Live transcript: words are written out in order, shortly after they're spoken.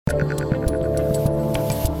I'm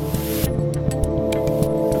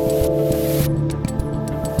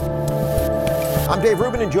Dave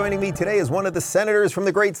Rubin, and joining me today is one of the senators from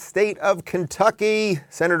the great state of Kentucky,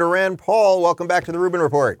 Senator Rand Paul. Welcome back to the Rubin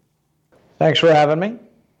Report. Thanks for having me.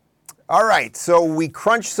 All right, so we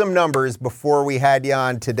crunched some numbers before we had you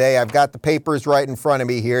on today. I've got the papers right in front of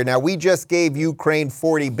me here. Now, we just gave Ukraine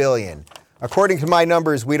 $40 billion. According to my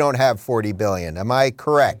numbers, we don't have $40 billion. Am I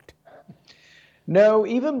correct? No,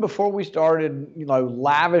 even before we started,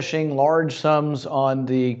 lavishing large sums on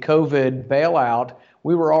the COVID bailout,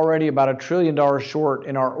 we were already about $1 trillion short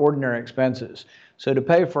in our ordinary expenses. So to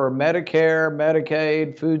pay for Medicare,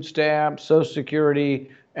 Medicaid, food stamps, Social Security,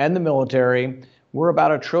 and the military, we're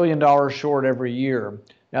about $1 trillion short every year.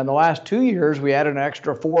 Now, in the last 2 years, we added an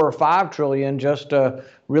extra 4 or 5 trillion just to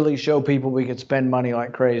really show people we could spend money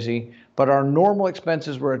like crazy. But our normal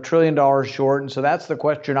expenses were $1 trillion short, and so that's the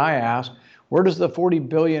question I ask. Where does the $40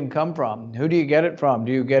 billion come from? Who do you get it from?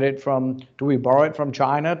 Do we borrow it from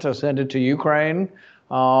China to send it to Ukraine?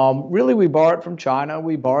 Really, we borrow it from China,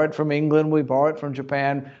 we borrow it from England, we borrow it from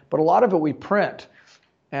Japan, but a lot of it we print.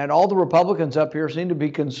 And all the Republicans up here seem to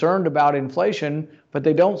be concerned about inflation, but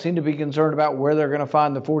they don't seem to be concerned about where they're going to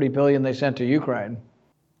find the $40 billion they sent to Ukraine.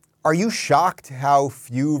 Are you shocked how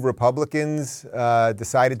few Republicans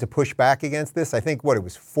decided to push back against this? I think, it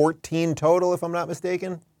was 14 total, if I'm not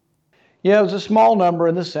mistaken? Yeah, it was a small number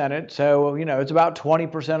in the Senate. So, it's about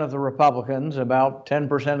 20% of the Republicans, about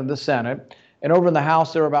 10% of the Senate. And over in the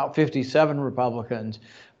House, there are about 57 Republicans.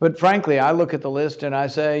 But frankly, I look at the list and I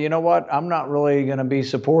say, you know what? I'm not really going to be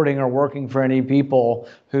supporting or working for any people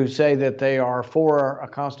who say that they are for a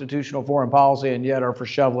constitutional foreign policy and yet are for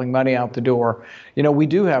shoveling money out the door. We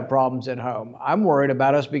do have problems at home. I'm worried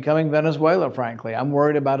about us becoming Venezuela, frankly. I'm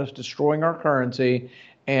worried about us destroying our currency.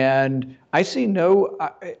 And I see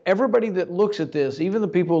everybody that looks at this, even the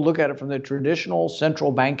people who look at it from the traditional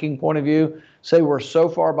central banking point of view, say we're so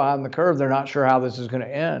far behind the curve, they're not sure how this is going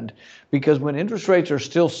to end. Because when interest rates are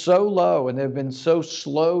still so low and they've been so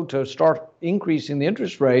slow to start increasing the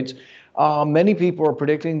interest rates, many people are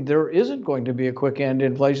predicting there isn't going to be a quick end to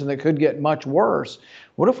inflation that could get much worse.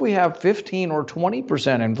 What if we have 15 or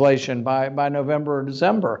 20% inflation by November or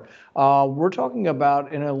December? We're talking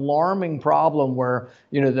about an alarming problem where,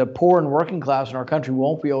 the poor and working class in our country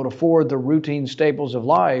won't be able to afford the routine staples of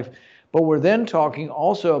life. But we're then talking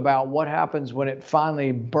also about what happens when it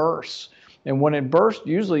finally bursts. And when it bursts,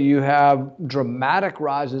 usually you have dramatic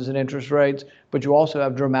rises in interest rates, but you also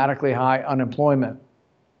have dramatically high unemployment.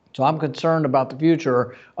 So I'm concerned about the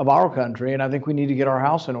future of our country, and I think we need to get our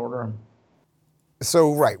house in order.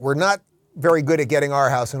 So, right, we're not very good at getting our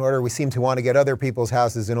house in order. We seem to want to get other people's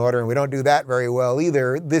houses in order, and we don't do that very well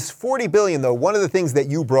either. This $40 billion, though, one of the things that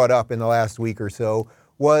you brought up in the last week or so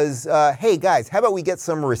was, hey, guys, how about we get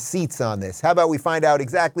some receipts on this? How about we find out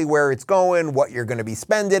exactly where it's going, what you're going to be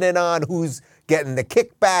spending it on, who's getting the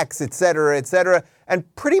kickbacks, et cetera, et cetera.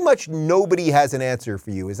 And pretty much nobody has an answer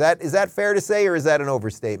for you. Is that fair to say, or is that an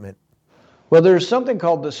overstatement? Well, there's something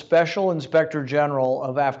called the Special Inspector General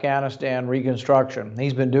of Afghanistan Reconstruction.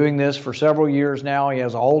 He's been doing this for several years now. He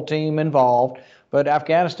has a whole team involved. But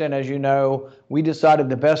Afghanistan, as you know, we decided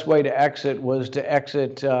the best way to exit was to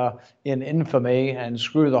exit in infamy and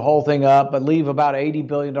screw the whole thing up, but leave about $80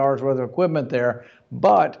 billion worth of equipment there.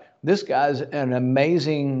 But this guy's he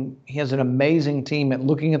has an amazing team at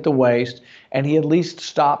looking at the waste, and he at least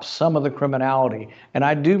stops some of the criminality. And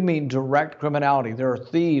I do mean direct criminality. There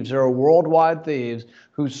are worldwide thieves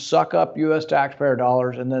who suck up U.S. taxpayer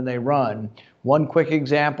dollars and then they run. One quick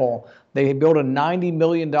example, they built a $90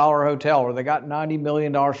 million hotel, or they got $90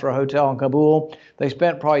 million for a hotel in Kabul. They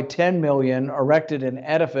spent probably $10 million, erected an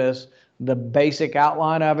edifice, the basic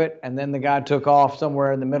outline of it, and then the guy took off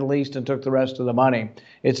somewhere in the Middle East and took the rest of the money.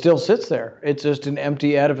 It still sits there. It's just an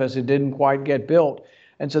empty edifice. It didn't quite get built.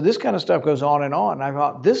 And so this kind of stuff goes on. And I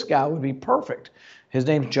thought this guy would be perfect. His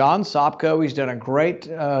name's John Sopko. He's done a great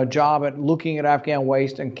job at looking at Afghan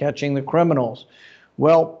waste and catching the criminals.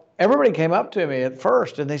 Well, everybody came up to me at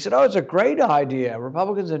first and they said, oh, it's a great idea,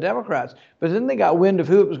 Republicans and Democrats. But then they got wind of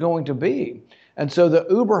who it was going to be. And so the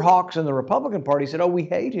uber hawks in the Republican Party said, oh, we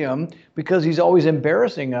hate him because he's always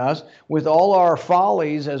embarrassing us with all our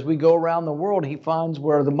follies as we go around the world. He finds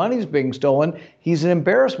where the money's being stolen. He's an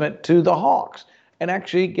embarrassment to the hawks. And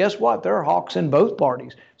actually, guess what? There are hawks in both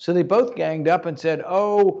parties. So they both ganged up and said,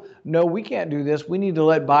 oh, no, we can't do this. We need to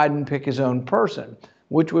let Biden pick his own person.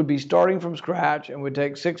 which would be starting from scratch and would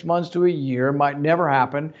take 6 months to a year, might never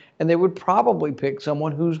happen, and they would probably pick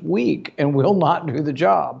someone who's weak and will not do the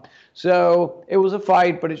job. So it was a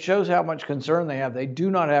fight, but it shows how much concern they have. They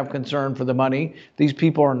do not have concern for the money. These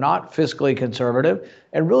people are not fiscally conservative.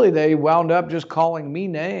 And really, they wound up just calling me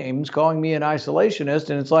names, calling me an isolationist.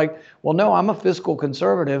 And it's like, well, no, I'm a fiscal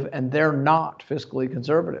conservative, and they're not fiscally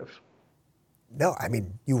conservative. No, I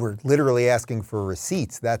mean, you were literally asking for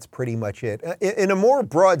receipts. That's pretty much it. In a more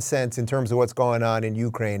broad sense, in terms of what's going on in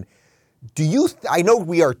Ukraine, I know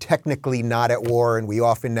we are technically not at war, and we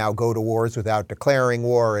often now go to wars without declaring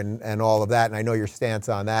war and all of that, and I know your stance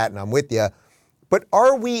on that, and I'm with you. But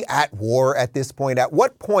are we at war at this point? At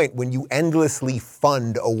what point, when you endlessly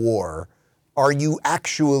fund a war, are you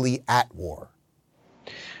actually at war?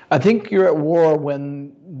 I think you're at war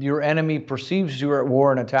when your enemy perceives you're at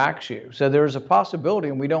war and attacks you. So there's a possibility,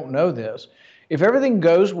 and we don't know this. If everything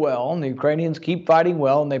goes well and the Ukrainians keep fighting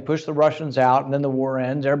well and they push the Russians out and then the war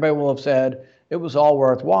ends, everybody will have said it was all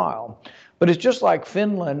worthwhile. But it's just like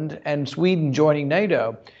Finland and Sweden joining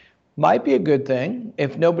NATO. Might be a good thing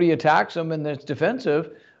if nobody attacks them and it's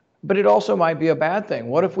defensive, but it also might be a bad thing.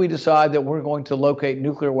 What if we decide that we're going to locate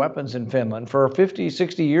nuclear weapons in Finland? For 50,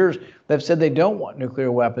 60 years, they've said they don't want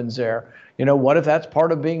nuclear weapons there. You know, what if that's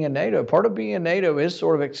part of being in NATO? Part of being in NATO is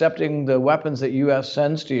sort of accepting the weapons that U.S.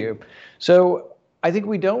 sends to you. So I think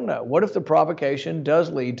we don't know. What if the provocation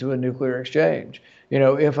does lead to a nuclear exchange? You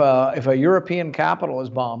know, if a European capital is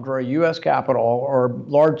bombed or a U.S. capital or a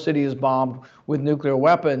large city is bombed with nuclear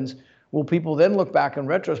weapons, will people then look back in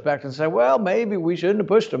retrospect and say, well, maybe we shouldn't have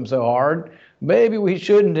pushed them so hard. Maybe we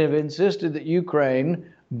shouldn't have insisted that Ukraine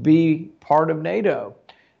be part of NATO.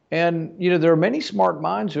 And, you know, there are many smart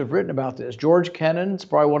minds who have written about this. George Kennan's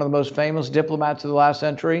probably one of the most famous diplomats of the last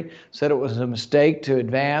century, said it was a mistake to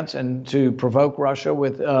advance and to provoke Russia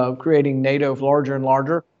with creating NATO larger and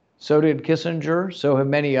larger. So did Kissinger. So have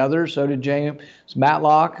many others. So did James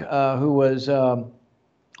Matlock, who was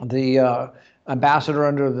the ambassador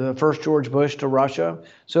under the first George Bush to Russia.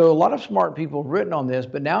 So a lot of smart people have written on this.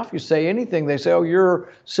 But now if you say anything, they say, oh, you're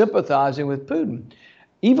sympathizing with Putin.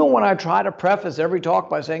 Even when I try to preface every talk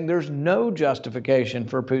by saying there's no justification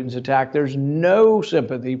for Putin's attack, there's no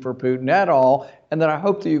sympathy for Putin at all, and that I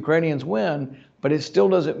hope the Ukrainians win, but it still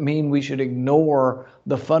doesn't mean we should ignore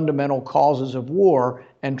the fundamental causes of war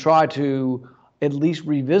and try to at least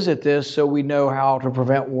revisit this so we know how to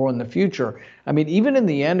prevent war in the future. I mean, even in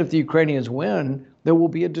the end, if the Ukrainians win, there will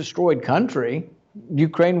be a destroyed country.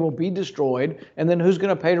 Ukraine will be destroyed, and then who's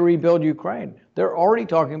going to pay to rebuild Ukraine? They're already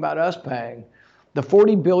talking about us paying. The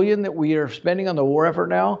 $40 billion that we are spending on the war effort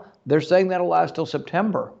now, they're saying that'll last till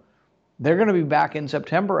September. They're going to be back in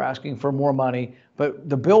September asking for more money. But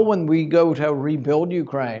the bill when we go to rebuild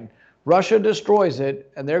Ukraine, Russia destroys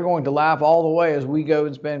it, and they're going to laugh all the way as we go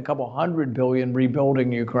and spend a couple $100 billion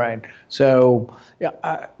rebuilding Ukraine. So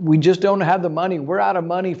we just don't have the money. We're out of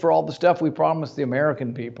money for all the stuff we promised the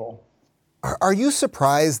American people. Are you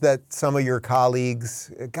surprised that some of your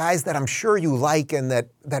colleagues, guys that I'm sure you like and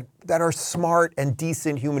that are smart and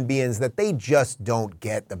decent human beings, that they just don't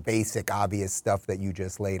get the basic obvious stuff that you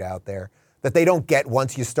just laid out there? That they don't get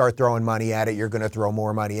once you start throwing money at it, you're going to throw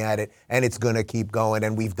more money at it, and it's going to keep going,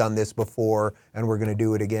 and we've done this before, and we're going to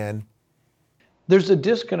do it again? There's a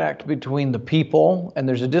disconnect between the people, and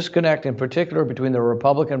there's a disconnect in particular between the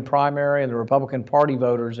Republican primary and the Republican Party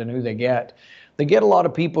voters and who they get. They get a lot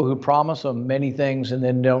of people who promise them many things and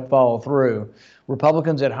then don't follow through.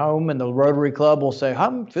 Republicans at home in the Rotary Club will say,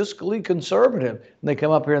 I'm fiscally conservative. And they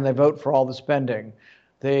come up here and they vote for all the spending.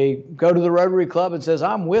 They go to the Rotary Club and says,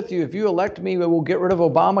 I'm with you. If you elect me, we'll get rid of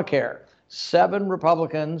Obamacare. 7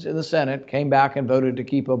 Republicans in the Senate came back and voted to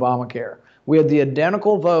keep Obamacare. We had the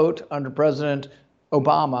identical vote under President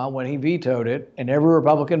Obama when he vetoed it, and every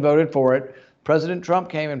Republican voted for it. President Trump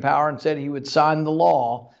came in power and said he would sign the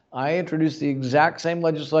law. I introduced the exact same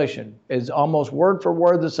legislation. It's almost word for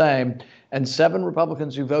word the same. And 7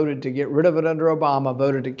 Republicans who voted to get rid of it under Obama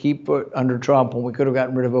voted to keep it under Trump when we could have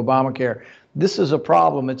gotten rid of Obamacare. This is a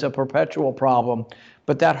problem. It's a perpetual problem.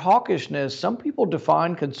 But that hawkishness, some people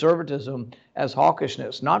define conservatism as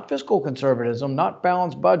hawkishness, not fiscal conservatism, not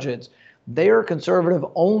balanced budgets. They are conservative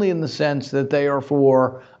only in the sense that they are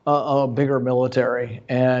for a bigger military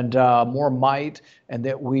and more might, and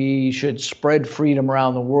that we should spread freedom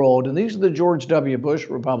around the world. And these are the George W. Bush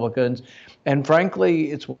Republicans. And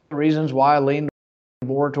frankly, it's one of the reasons why I lean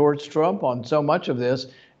more towards Trump on so much of this,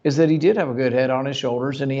 is that he did have a good head on his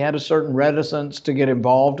shoulders, and he had a certain reticence to get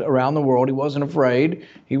involved around the world. He wasn't afraid.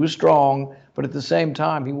 He was strong. but at the same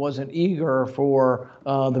time, he wasn't eager for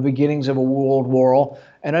the beginnings of a world war.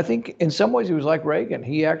 And I think in some ways he was like Reagan.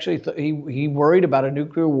 He actually he worried about a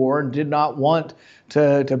nuclear war and did not want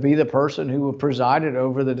to be the person who presided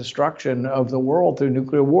over the destruction of the world through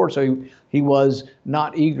nuclear war. So he was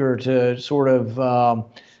not eager to sort of,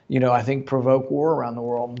 I think provoke war around the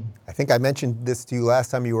world. I think I mentioned this to you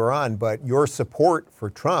last time you were on, but your support for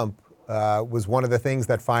Trump was one of the things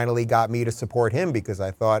that finally got me to support him, because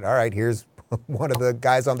I thought, all right, here's one of the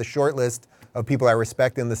guys on the short list of people I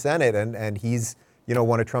respect in the Senate, and he's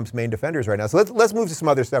one of Trump's main defenders right now. So let's move to some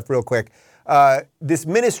other stuff real quick. This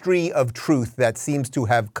Ministry of Truth that seems to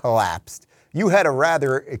have collapsed. You had a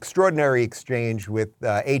rather extraordinary exchange with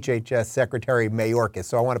HHS Secretary Mayorkas,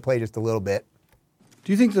 so I want to play just a little bit.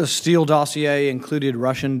 Do you think the Steele dossier included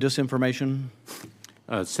Russian disinformation?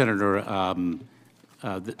 Senator,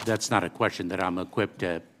 that's not a question that I'm equipped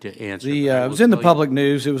to answer. It was in the public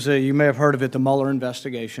news. It was you may have heard of it, the Mueller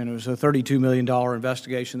investigation. It was a $32 million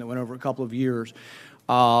investigation that went over a couple of years.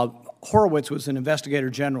 Horowitz was an investigator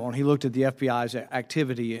general, and he looked at the FBI's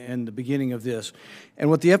activity in the beginning of this. And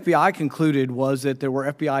what the FBI concluded was that there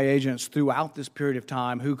were FBI agents throughout this period of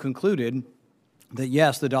time who concluded that,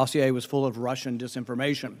 yes, the dossier was full of Russian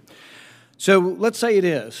disinformation. So let's say it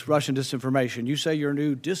is Russian disinformation. You say your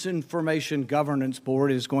new Disinformation Governance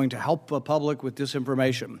Board is going to help the public with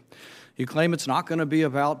disinformation. You claim it's not going to be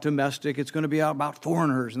about domestic, it's going to be about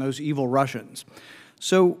foreigners and those evil Russians.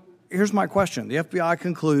 So here's my question. The FBI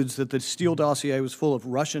concludes that the Steele dossier was full of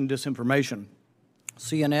Russian disinformation.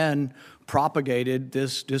 CNN propagated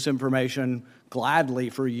this disinformation gladly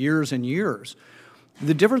for years and years.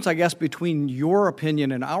 The difference, I guess, between your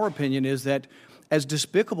opinion and our opinion is that, as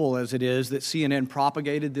despicable as it is that CNN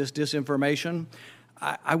propagated this disinformation,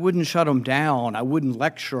 I wouldn't shut them down. I wouldn't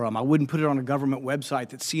lecture them. I wouldn't put it on a government website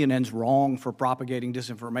that CNN's wrong for propagating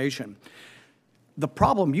disinformation. The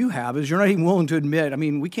problem you have is you're not even willing to admit,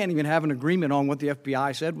 we can't even have an agreement on what the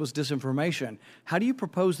FBI said was disinformation. How do you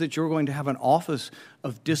propose that you're going to have an office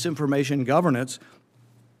of disinformation governance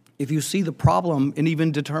if you see the problem in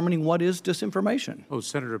even determining what is disinformation? Oh,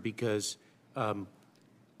 Senator, because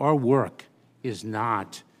our work is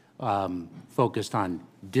not focused on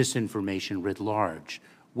disinformation writ large.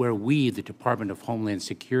 Where we, the Department of Homeland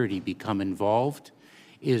Security, become involved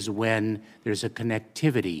is when there's a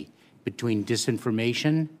connectivity between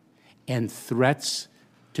disinformation and threats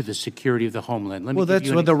to the security of the homeland. Well, that's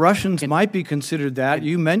what the Russians might be considered that.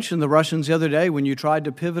 You mentioned the Russians the other day when you tried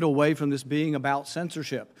to pivot away from this being about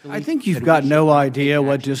censorship. I think you've got no idea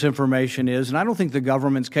what disinformation is, and I don't think the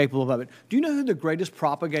government's capable of it. Do you know who the greatest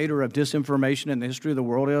propagator of disinformation in the history of the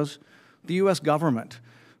world is? The U.S. government.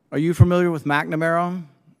 Are you familiar with McNamara,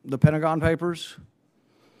 the Pentagon Papers?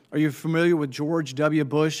 Are you familiar with George W.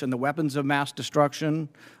 Bush and the weapons of mass destruction?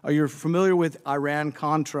 Are you familiar with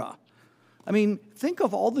Iran-Contra? Think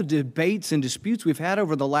of all the debates and disputes we've had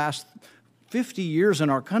over the last 50 years in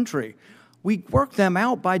our country. We work them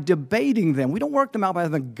out by debating them. We don't work them out by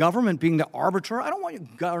the government being the arbiter. I don't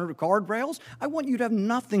want guardrails. I want you to have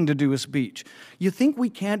nothing to do with speech. You think we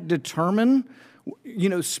can't determine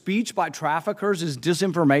speech by traffickers is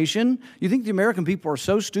disinformation? You think the American people are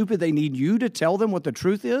so stupid they need you to tell them what the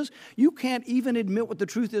truth is? You can't even admit what the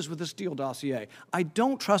truth is with the Steele dossier. I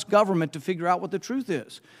don't trust government to figure out what the truth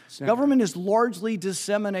is. Senator. Government is largely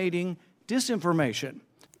disseminating disinformation.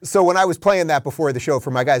 So when I was playing that before the show for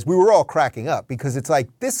my guys, we were all cracking up because it's like,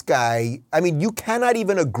 this guy, you cannot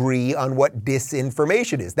even agree on what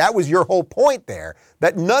disinformation is. That was your whole point there,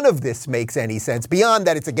 that none of this makes any sense beyond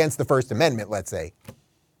that it's against the First Amendment, let's say.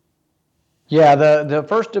 Yeah, the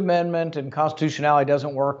First Amendment and constitutionality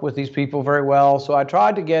doesn't work with these people very well. So I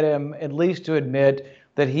tried to get him at least to admit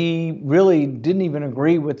that he really didn't even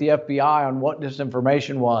agree with the FBI on what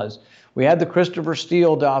disinformation was. We had the Christopher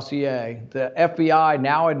Steele dossier. The FBI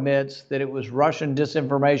now admits that it was Russian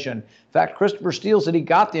disinformation. In fact, Christopher Steele said he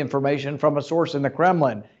got the information from a source in the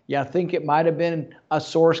Kremlin. Yeah, I think it might have been a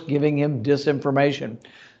source giving him disinformation.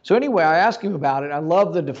 So anyway, I asked him about it. I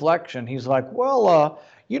love the deflection. He's like, well,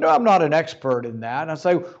 I'm not an expert in that. And I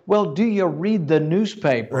say, well, do you read the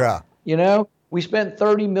newspaper? Yeah. We spent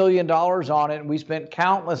 $30 million on it, and we spent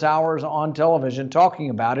countless hours on television talking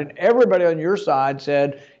about it. Everybody on your side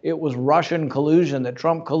said it was Russian collusion, that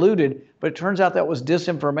Trump colluded, but it turns out that was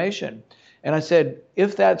disinformation. And I said,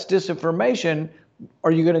 if that's disinformation,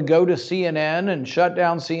 are you going to go to CNN and shut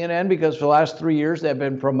down CNN because for the last 3 years they've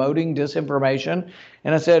been promoting disinformation?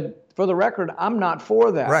 And I said, for the record, I'm not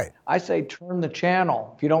for that. Right. I say turn the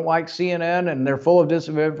channel. If you don't like CNN and they're full of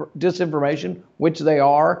disinformation, which they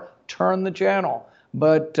are, turn the channel.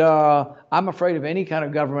 But I'm afraid of any kind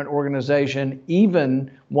of government organization,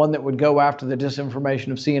 even one that would go after the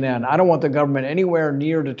disinformation of CNN. I don't want the government anywhere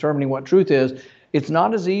near determining what truth is. It's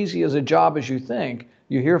not as easy as a job as you think.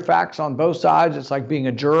 You hear facts on both sides. It's like being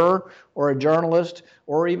a juror or a journalist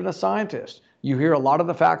or even a scientist. You hear a lot of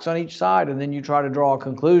the facts on each side, and then you try to draw a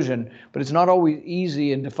conclusion. But it's not always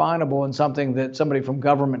easy and definable and something that somebody from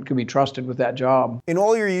government could be trusted with that job. In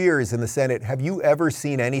all your years in the Senate, have you ever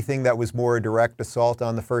seen anything that was more a direct assault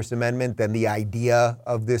on the First Amendment than the idea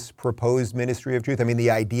of this proposed Ministry of Truth? I mean,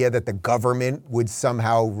 the idea that the government would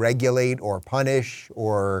somehow regulate or punish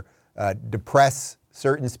or depress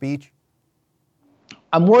certain speech?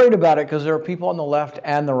 I'm worried about it because there are people on the left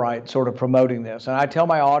and the right sort of promoting this. And I tell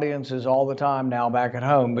my audiences all the time now back at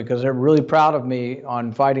home, because they're really proud of me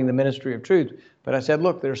on fighting the Ministry of Truth. But I said,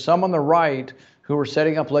 look, there's some on the right who are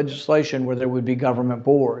setting up legislation where there would be government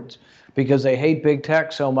boards because they hate big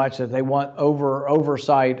tech so much that they want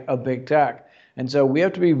oversight of big tech. And so we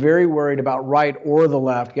have to be very worried about right or the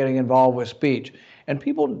left getting involved with speech. And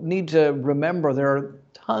people need to remember there are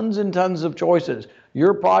tons and tons of choices.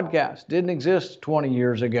 Your podcast didn't exist 20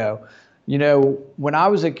 years ago. You know, when I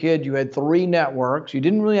was a kid, you had 3 networks. You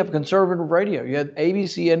didn't really have conservative radio. You had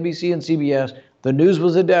ABC, NBC, and CBS. The news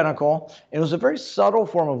was identical. It was a very subtle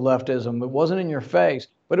form of leftism. It wasn't in your face,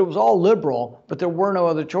 but it was all liberal, but there were no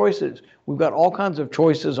other choices. We've got all kinds of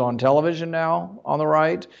choices on television now on the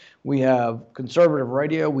right. We have conservative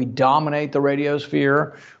radio. We dominate the radio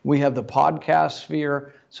sphere. We have the podcast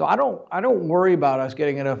sphere. So I don't worry about us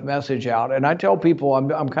getting enough message out. And I tell people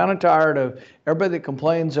I'm kind of tired of everybody that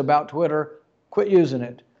complains about Twitter. Quit using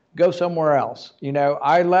it. Go somewhere else. You know,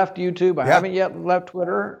 I left YouTube. I haven't yet left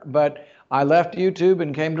Twitter, but I left YouTube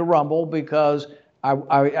and came to Rumble because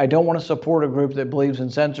I don't want to support a group that believes in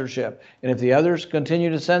censorship. And if the others continue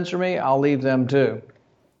to censor me, I'll leave them too.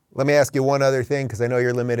 Let me ask you one other thing, because I know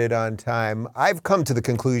you're limited on time. I've come to the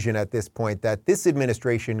conclusion at this point that this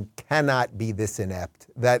administration cannot be this inept,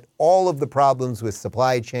 that all of the problems with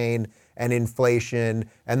supply chain and inflation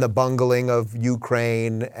and the bungling of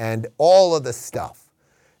Ukraine and all of the stuff,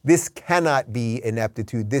 this cannot be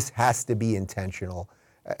ineptitude. This has to be intentional.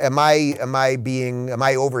 Am I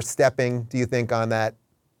overstepping, do you think, on that?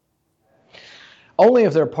 Only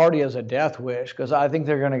if their party has a death wish, because I think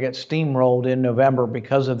they're going to get steamrolled in November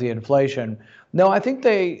because of the inflation. No, I think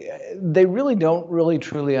they really don't really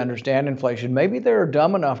truly understand inflation. Maybe they're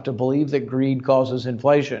dumb enough to believe that greed causes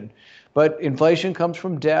inflation. But inflation comes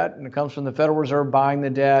from debt, and it comes from the Federal Reserve buying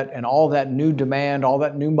the debt, and all that new demand, all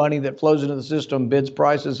that new money that flows into the system bids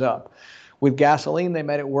prices up. With gasoline, they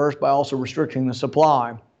made it worse by also restricting the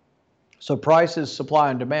supply. So prices,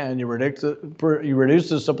 supply, and demand, you reduce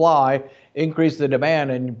the supply, increase the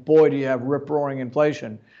demand, and boy, do you have rip-roaring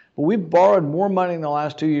inflation. But we've borrowed more money in the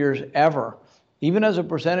last 2 years ever, even as a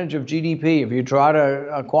percentage of GDP, if you try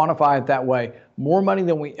to quantify it that way, more money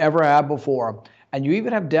than we ever had before. And you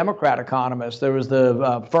even have Democrat economists. There was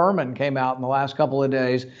the Furman came out in the last couple of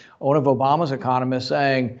days, one of Obama's economists,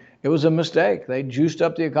 saying it was a mistake. They juiced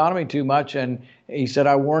up the economy too much, and he said,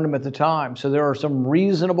 I warned him at the time. So there are some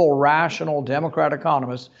reasonable, rational Democrat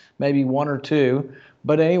economists, maybe 1 or 2.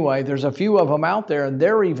 But anyway, there's a few of them out there, and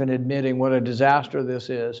they're even admitting what a disaster this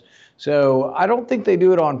is. So I don't think they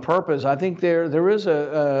do it on purpose. I think there is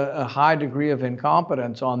a high degree of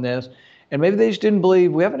incompetence on this. And maybe they just didn't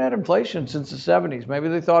believe. We haven't had inflation since the 70s. Maybe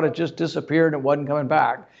they thought it just disappeared and it wasn't coming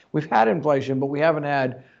back. We've had inflation, but we haven't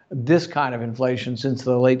had this kind of inflation since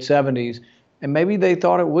the late 70s. And maybe they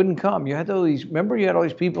thought it wouldn't come. You had all these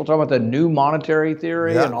people talking about the new monetary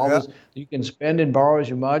theory and all this, you can spend and borrow as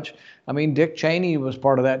much. I mean, Dick Cheney was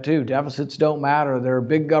part of that too. Deficits don't matter. There are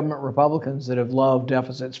big government Republicans that have loved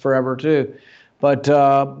deficits forever too. But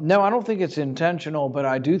no, I don't think it's intentional, but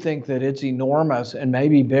I do think that it's enormous and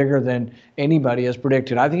maybe bigger than anybody has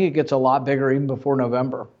predicted. I think it gets a lot bigger even before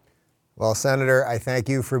November. Well, Senator, I thank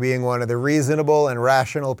you for being one of the reasonable and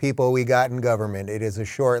rational people we got in government. It is a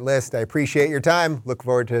short list. I appreciate your time. Look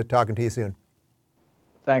forward to talking to you soon.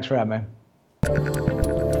 Thanks for having me.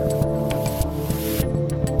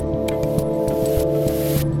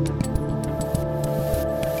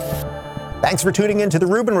 Thanks for tuning in to the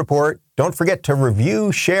Rubin Report. Don't forget to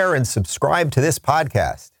review, share, and subscribe to this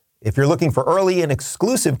podcast. If you're looking for early and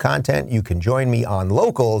exclusive content, you can join me on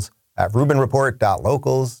Locals at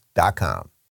rubinreport.locals.com.